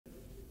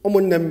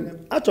ụmụnne m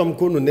achọrọ m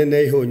ka unu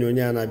nene ihe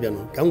onyonyo a na-abịanụ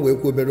ka m wee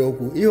kwuo obere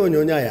okwu. Ihe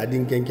onyonyo a ya dị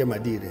nkenke ma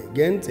dị ire.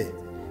 Gee ntị.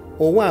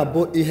 Ụwa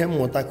abụ ihe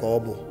mmụta ka ọ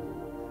bụ.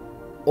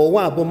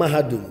 Ụwa abụ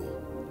mahadum.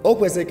 O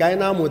kwesịrị ka anyị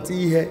na-amụta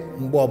ihe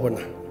mgbe ọbụla.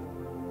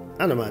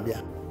 Ana m abịa.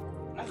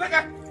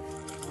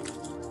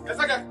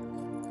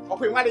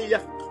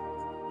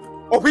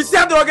 Ọkwa isi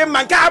adịrọ gị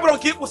mma nke a bụrụ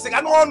nke ịkwụsị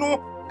ga n'ọnụ.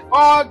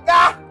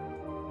 Ọga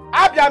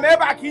abịa m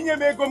ebe a ka inye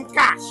m ego m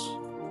cash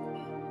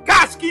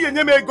ka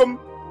inye m ego m.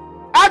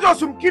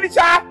 Ajọsụ m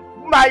kiricha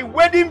my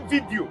wedding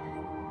video.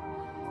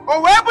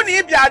 O wee bụ na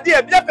ị bịa dị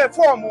ebịa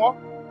perform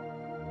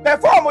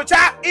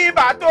cha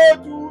ịbata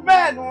otu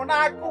menụ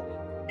n'akụ.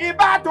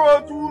 Ịbata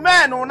otu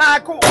menụ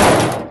n'akụ.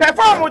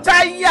 Perform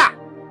cha ihe a.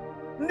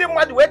 Ndị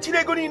mmadụ wee chiri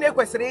ego niile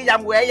kwesịrị ịya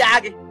m wee ya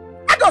gị.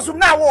 Ajọsụ m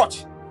na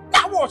watch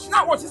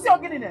isi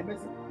ogini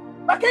na-emezi.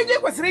 Maka ego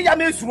kwesịrị ịya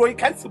m ezuru oyi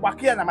ka ntị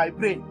gbakọ ya na my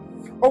brain.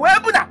 O wee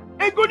bụ na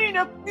ego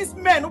niile this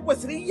men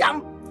kwesịrị ịya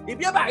m.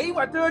 Ịbịa ba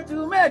ịweta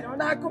otu menụ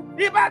n'akụ.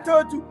 Ịbata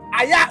otu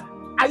aya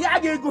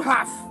gị ego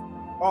half.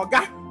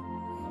 Ọga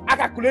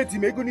akakuleti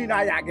m ego niile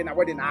aya gị na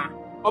wedding ahụ.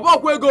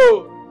 Ọbọkwa ego.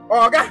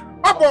 Ọga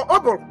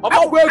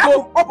ọbọkwa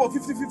ego. Ọ bụ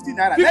 50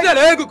 naira. 50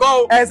 naira ego ka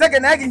ọ. Ezege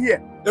na egi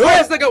here.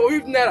 Ezege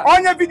 50 naira.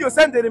 Onye video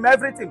sendere m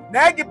everything.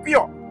 Na egi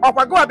pure.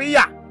 Ọkwa gwa bụ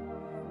ya.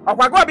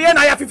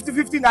 Na ya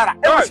 50 naira.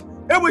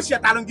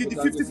 Ewechietalụ gị dị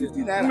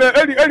 50 naira.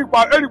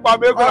 Erikwa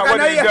m ego na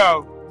wedding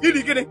ahụ.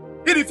 Ili gịnị?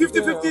 Ili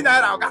 50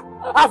 naira ọga.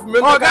 Half me.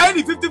 Ọga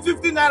ili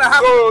 50 naira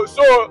half.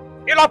 So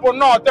ịlapụ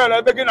na hotel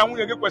ebe gị na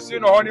nwunye gị kwesịrị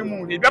ịnọ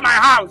honeymoon. Ị bịa my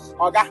house.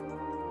 Ọga.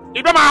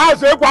 Ị bịa my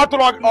house egwu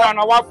atụrụ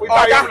na wafọ ibe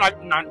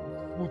anyị na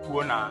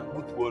butuo.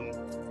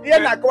 Ihe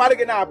na-akọwarị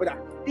gị na-abụda.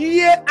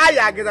 Ihe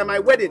aya gị na my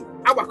wedding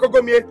agwakogo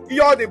m ihe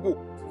ọ dị bụ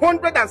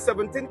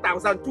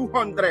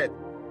 117,200.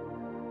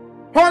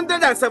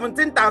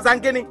 117,000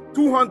 gịnị?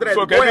 200.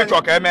 So ka ebe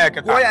ịchọ ka eme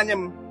kịta. Gụọ ya nye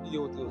m.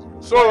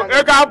 So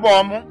ego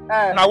abụọ m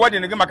na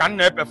wedding gị maka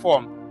nna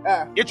perform.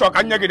 Ịchọ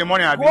ka nye gị the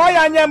money abi. Gụọ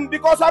ya nye m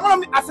because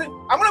amụrụ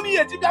m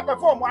ihe eji bịa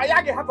perform aya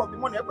gị half of the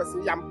money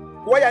ekwesịrị ya m.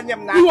 Gụọ ya nye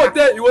m n'aka.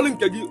 Iwote iwolu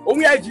nke gị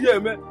onwe ya ji ya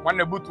eme.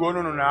 Nwanne butuo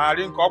onunu na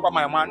arị nke ọkwa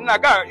my man. Nna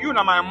ga you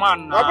na my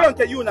man na. Ọ bụrụ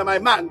nke you na my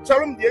man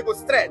chọrọ m dị ego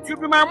straight. You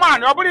be my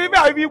man. Ọ bụrụ ibe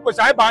ahụ ibe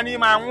kwesịrị ịba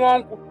n'ime anwụọ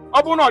nkwụ.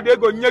 Ọ bụrụ na ọ dị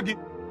ego nye gị.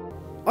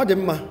 Ọ dị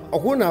mma.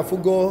 Ọkwụ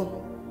na-afụgo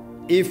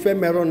ife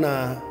merụ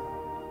na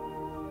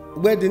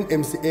wedding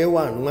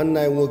MCA1 nwanne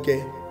anyị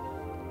nwoke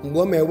mgbe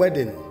o mee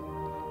wedding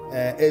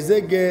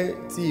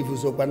Ezegetive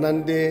sokwa na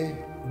ndị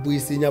bụ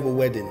isi ya bụ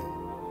wedding.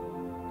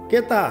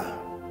 Kịta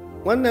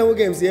nwanne anyị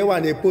nwoke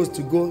MCA1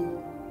 na-epost go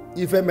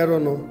ife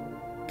merụnụ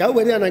ka o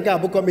were ya na nke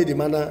abụ comedy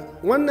mana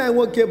nwanne anyị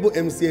nwoke bụ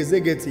MC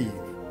Ezegetive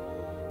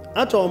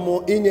achọrọ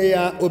m inye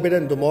ya obere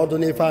ndụmọdụ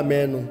n'ife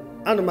amenụ.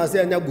 Ana m asị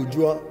anya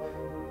gbujuo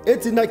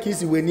etina ka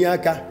isi wenye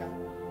aka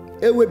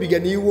ewebiga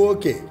n'iwe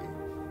oke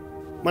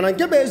mana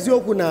nke bụ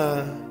eziokwu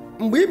na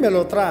mgbe ị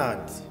melụ trad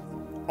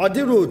ọ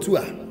dịrị otu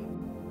a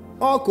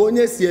ọ ka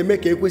onye si eme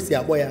ka ekwesị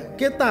akpọ ya.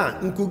 Kịta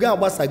nkugo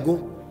agbasago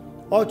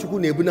ọ Chukwu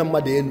na-ebu na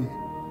mmadụ elu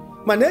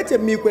mana eche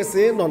m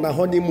ikwesị ịnọ na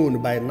honeymoon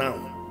by now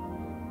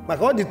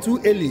maka ọ dị too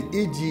early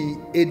iji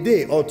a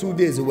day or 2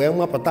 days wee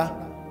nwapụta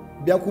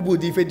bịa kwubu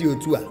ụdị ife dị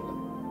otu a.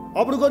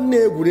 Ọ bụrụgo na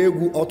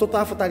egwuregwu ọtụtụ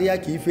afụtara ya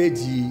ka ife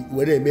eji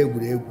were eme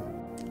egwuregwu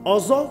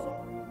ọzọ.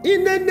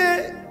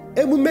 Inene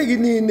emume gị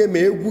niile ma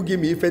egwu gị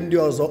ma ife ndị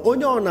ọzọ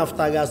onye ọ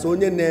na-afụtaghasị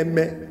onye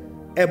na-eme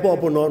ebe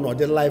ọbụla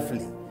ọnọdụ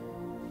lively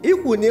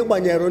ikwu na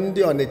ịgbanyere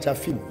ndị Ọnịcha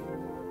fim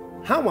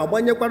ha nwa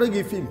gbanyekwara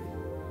gị fim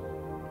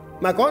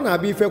maka ọ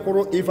na-abịa ife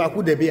kwụrụ ife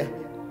akwụdebe ya.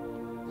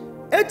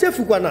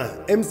 Echefukwana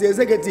MC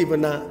Ezegetive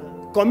na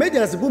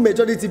comedians bụ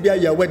majority bịa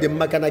ya wedding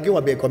maka na gị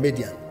nwabe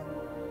comedian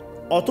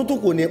ọtụtụ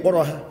kwụ na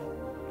ịkpọrọ ha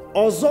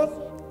ọzọ.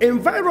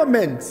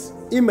 Environment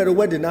imere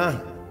wedding ahụ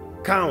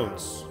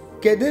counts.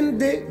 Kedu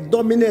ndị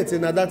dominate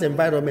na that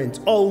environment?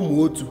 Ọ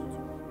ụmụ otu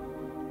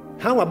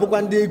ha nwa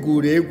bụkwa ndị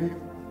egwuru egwu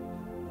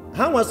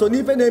ha nwa so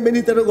n'ife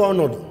na-emenitere gị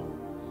ọnọdụ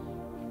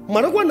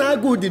marakwa na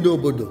agụụ dị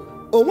n'obodo.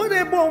 O nwere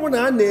ebe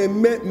ọbụla a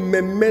na-eme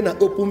mmemme na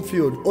open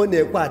field ọ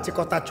na-ekwe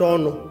achịkọtacha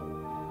ọnụ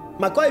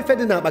maka ife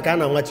dị n'akpa ka a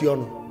na-anwachi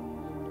ọnụ.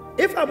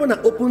 Ife abụ na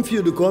open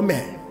field ka o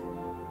mee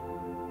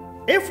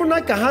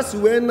ịfụna ka ha si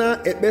wee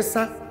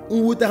na-ekpesa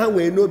mwute ha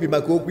nwee n'obi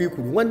maka okwu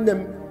ikwuru. Nwanne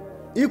m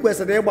ị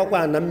kwesịrị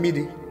ịgbakwa na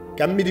mmiri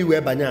ka mmiri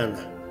wee banye ana.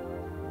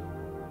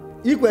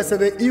 Ị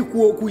kwesịrị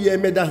ikwu okwu ya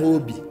emeda ha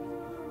obi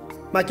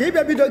maka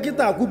ịbịa bido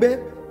kịta akwube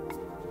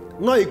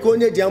nọ iko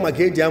onye ji ama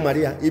ka eji amara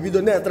ya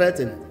ibido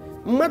na-etretin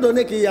mmadụ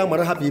one ka ya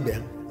amara hapụ ibe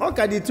ha. Ọ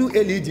ka dị tu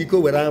eli iji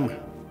iko were ama.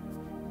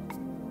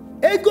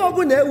 Ego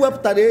ọbụla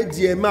ewepụtara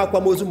eji eme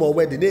akwamozu ma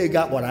wedding na ego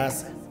akpọrọ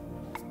asị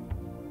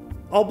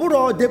ọ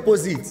bụrụ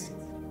depozit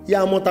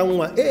ya amụta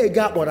nwa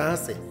ego akpọrọ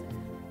asị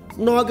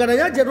na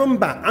ọgaranya jere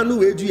mba anụ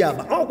wee ju ya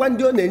aba ọkwa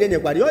ndị ọ na-enye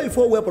nyekwara ya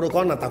ife o wepụrụ ka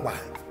ọ natakwa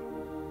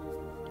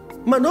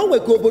mana o nwe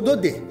ka obodo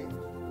dị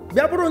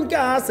bịa bụrụ nke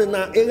a sị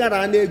na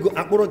ịghara na ego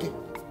akpụrụ gị.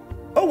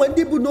 O nwe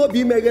ndị bụ n'obi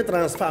imeghe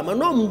transfa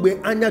mana ọ mgbe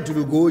anya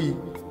jụrụ gị oyi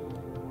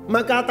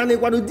maka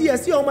atanikwanụ di ya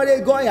si ọmara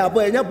ego ọ ya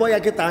abụọ ya bụ ya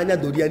kịta anya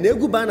dori ya na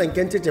egwu baa na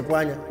nke nchechepụ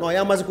anya na ọ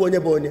ya amazikwa onye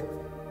bụ onye.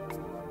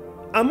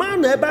 ama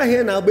na ebe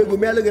ahụ na-agba egwu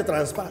meelụ gị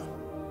transfer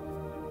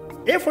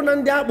ịfụ na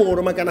ndị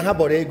akpụrụ maka na ha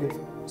bọrọ ego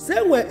so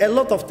enwere a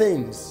lot of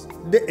things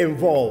they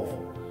involve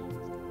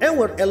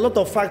enwere a lot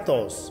of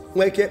factors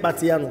nwere ike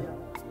ịkpata ya nụ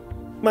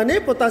mana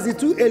ịpụtazi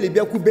tu eli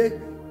bịakwube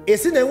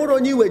esi na enwere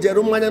onye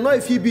iwejere mmanya nọ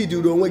ife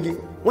ibiduru onwe gị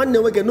nwanne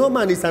nwoke no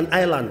man is an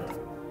island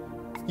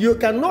you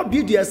cannot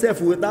build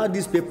yourself without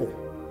these people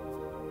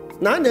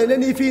na a na-ele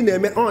n'ife ị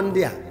na-eme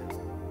ndị a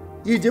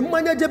iji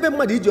mmanya jebe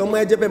mmadụ iji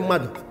mmanya jebe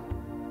mmadụ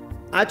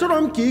achọrọ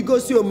m ka ị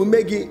gosi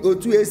omume gị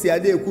otu esi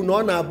adị ekwu na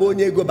ọ na-abụ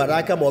onye ego bara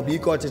aka ma ọ bụ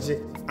ike ọchịchị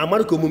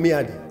amara ka omume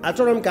ya dị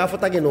achọrọ m ka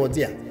afụta gị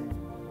n'ụdị a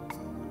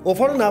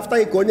ụfọdụ na-afụta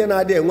gị ka onye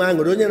na-adị enwe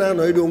aṅụrị onye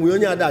na-anọ iri onwe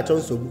onye ada achọ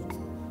nsogbu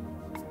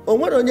o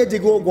nwere onye ji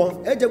gị ụgwọ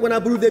ejegwana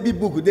bụrụ debi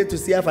book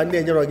detusi afa ndị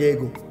enyerọ gị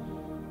ego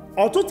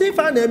ọtụtụ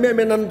ife a na-eme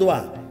eme na ndụ a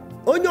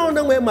onye ọ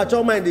na-enwe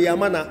macho mind ya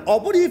mana ọ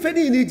bụrụ ife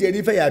niile iji ere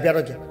ife ya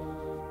abịara gị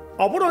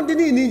ọ bụrụ ndị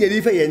niile inyere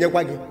ife ya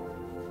enyekwa gị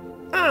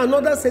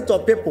another set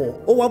of people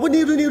ụwa bụ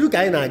n'iru ka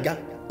anyị na-aga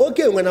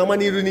oke enwe na ama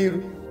n'iru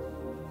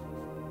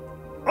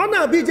ọ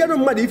na-abụ ijeru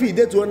mmadụ ife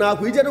idetuo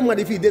n'akwụkwọ ijeru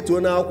mmadụ ife idetuo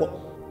n'akwụkwọ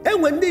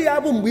enwe ndị ya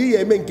bụ mgbe ị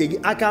ga-eme nke gị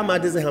aka ama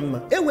adịghị ha mma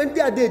enwe ndị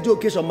ada eji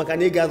okeshọn maka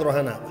na ị ga-adọrọ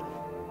ha n'akpa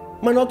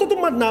mana ọtụtụ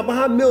mmadụ na-agba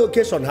ha mee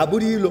okeshọn ha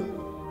bụrụ ilo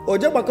o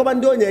je gbakọba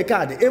ndị onye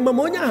kaadị ịma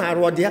ma onye ahụ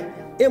arụ dị ya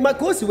ịma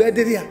ka o si wee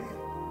dịrị ya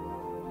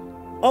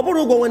ọ bụrụ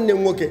ụgwọ nwanne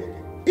m nwoke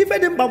ife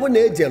dị mkpa bụ na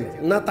ejelu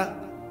nata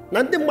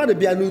na ndị mmadụ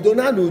bịa n'udo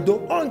na n'udo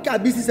ọ nke a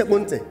bụ isi sekpụ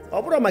ntị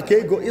ọ bụrụ maka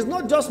ego is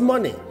not just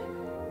money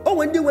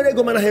onwe ndị nwere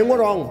ego mana ha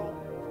enwere ọṅụ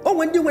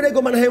onwe ndị nwere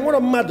ego mana ha enwere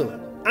mmadụ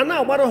a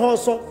na-agbara ha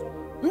ọsọ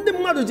ndị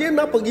mmadụ ji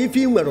napụ gị ife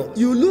ị nwere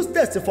you lose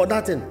taste for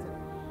that thing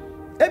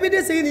ebido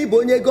isi gị na ịbụ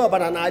onye ego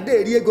ọbara na-ada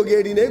eri ego gị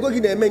eri na ego gị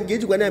na-eme nke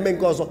ijikwa na-eme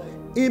nke ọzọ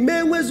ime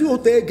enwezi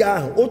ụtọ ego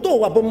ahụ ụtọ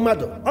ụwa bụ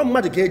mmadụ ọ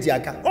mmadụ ka eji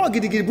aka ọ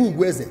gidigidi bụ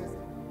ugwu eze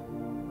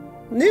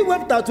na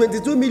iwepụta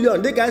 22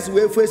 million dịka esi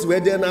wee fụ esi wee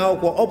dee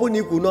n'akwụkwọ ọ bụ na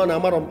ikwu nọ na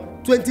amarọ m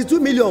 22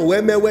 million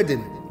wee mee wedding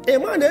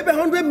ịma na ebe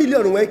 100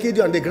 million nwee ike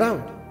ịdị on the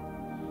ground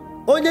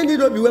onye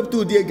niile obi wepụta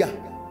ụdị ego a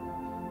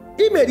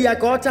imeri ya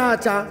ka ọ chaa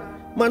achaa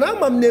mana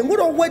ama m na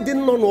enwere wedding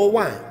nọ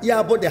n'ụwa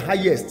ya bụ the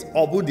highest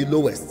ọ bụ the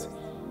lowest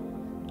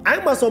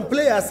anyị ma some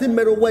players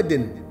mere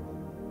wedding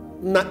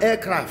na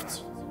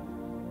aircraft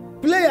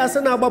players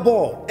na-agba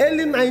bọọlụ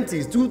early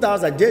 90s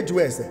 2000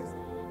 JS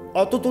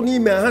ọtụtụ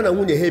n'ime ha na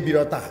nwunye ha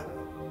ebiro taa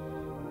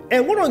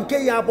enwero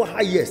nke ya bụ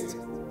highest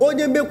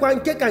onye mekwa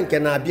nke ka nke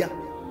na-abịa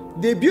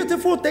the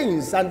beautiful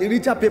things and the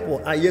richer people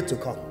are yet to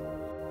come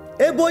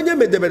ebe onye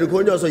medebere ka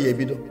onye ọzọ ya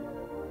ebido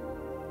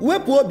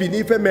wepụ obi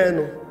n'ife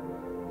menụ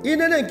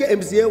inene nke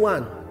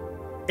MCA1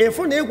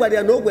 ịfụ na ị gwara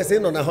ya na o kwesịrị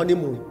ịnọ na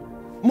honeymoon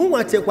mụ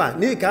nwa chekwa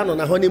na ị ka nọ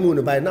na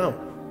honeymoon by now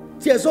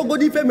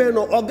tiesogodo ife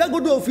menụ ọ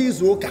gagodo ofu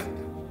izu ụka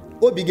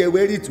obi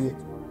ga-ewe rituo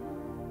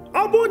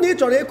ọ bụrụ na ị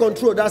chọrọ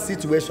ịcontrol that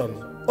situation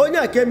onye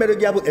a ka emere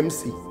gị ya bụ MC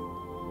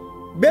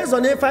based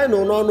on ife anyị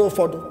nụ n'ọnụ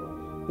ụfọdụ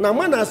na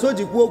mma na-asị o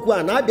jikwu okwu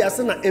a na-abịa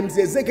sị na MC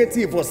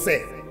Ezegetive sị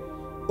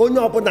onye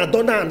ọbụla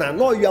donana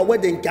n'ọyụa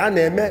wedding nke a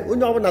na-eme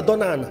onye ọbụla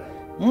donana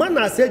mma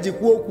na-asị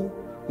ejikwu okwu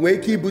nwee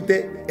ike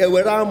ibute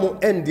ewere amụ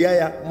endia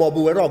ya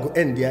maọbụ were ọgụ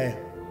endia ya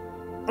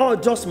ọ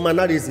just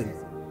mannerism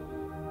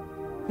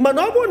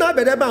mana ọ bụrụ na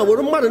abịara ebe a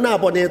were mmadụ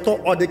na-abọ na ịtọ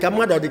ọdịka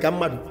mmadụ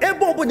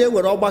ebe ọbụla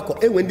enwere ọgbakọ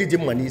enwe ndị ji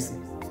mma n'isi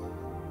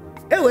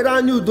ewere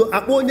anya udo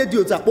akpọ onye dị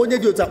otu akpọ onye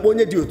dị otu akpọ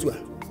onye dị otu a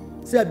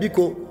si ya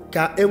biko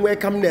ka enwee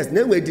calmness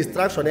na enwee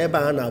distraction ebe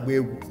a na-agba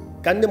egwu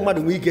ka ndị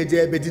mmadụ nwee ike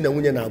jee ebe di na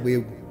nwunye na-agba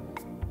egwu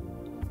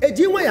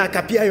eji nwa ya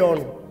akapịa ya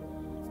ọnụ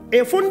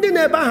ịfụ ndị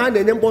na-ebe ahụ a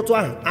na-enye mkpọtụ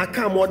ahụ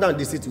aka more down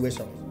the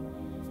situation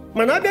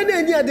mana abịa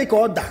na-enye ya dị ka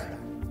ọ daa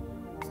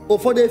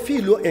ụfọdụ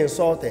efiluo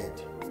insulted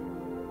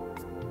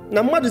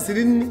na mmadụ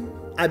siri nri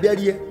abịa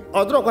rie ọ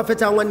dịrọkwa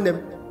fecha nwanne m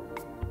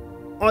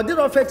ọ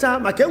dịrọ fecha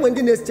maka enwe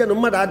ndị na-esiche na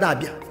mmadụ ada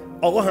abịa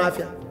ọghọ ha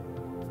afịa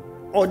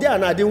ọ dị a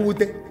na-adị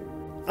mwute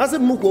asị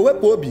m kwuo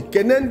wepụ obi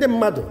kene ndị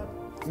mmadụ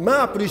ma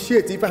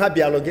appreciate ife ha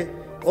bịalụ gị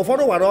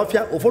ụfọdụ wara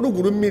ọfịa ụfọdụ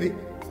gwuru mmiri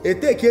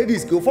eteke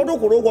risk ụfọdụ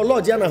kwụrụ ụgwọ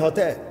lọji ya na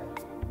họtel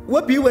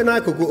wepụ iwe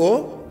n'akụkụ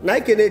o na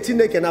ikene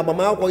Chineke na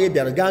agbamakwụkwọ gị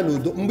bịara gaa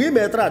n'udo mgbe ị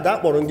metara ada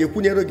akpọrọ gị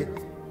kwunyere gị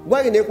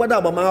gwa gị na ịkwado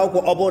agbamakwụkwọ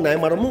ọ bụrụ na ị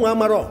mara m nwa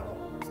amarọ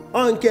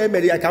ọ nke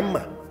emere ya ka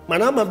mma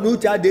mana ama m na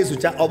uche ada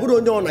esocha ọ bụrụ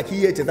onye ọ na ka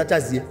ihe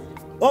echetachazie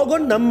ọgụ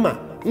nna mma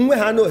nwe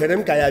ha na ohere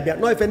m ka ya bịa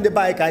n'ife ndị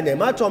be anyị ka anyị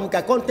na-eme achọrọ m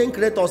ka content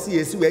creators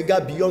ya esi wee gaa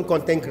beyond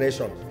content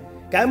creation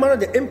ka anyị mara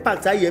the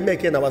impact anyị eme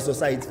eke na our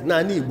society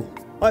n'ala Igbo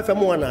ife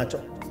mụnwa na-achọ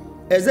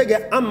Ezege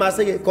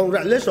amasị gị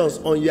congratulations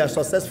on your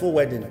successful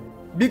wedding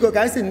biko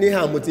ka anyị si n'ihe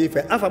amụta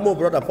ife afa m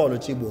brother Paul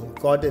Chigbo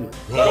ka ọ dị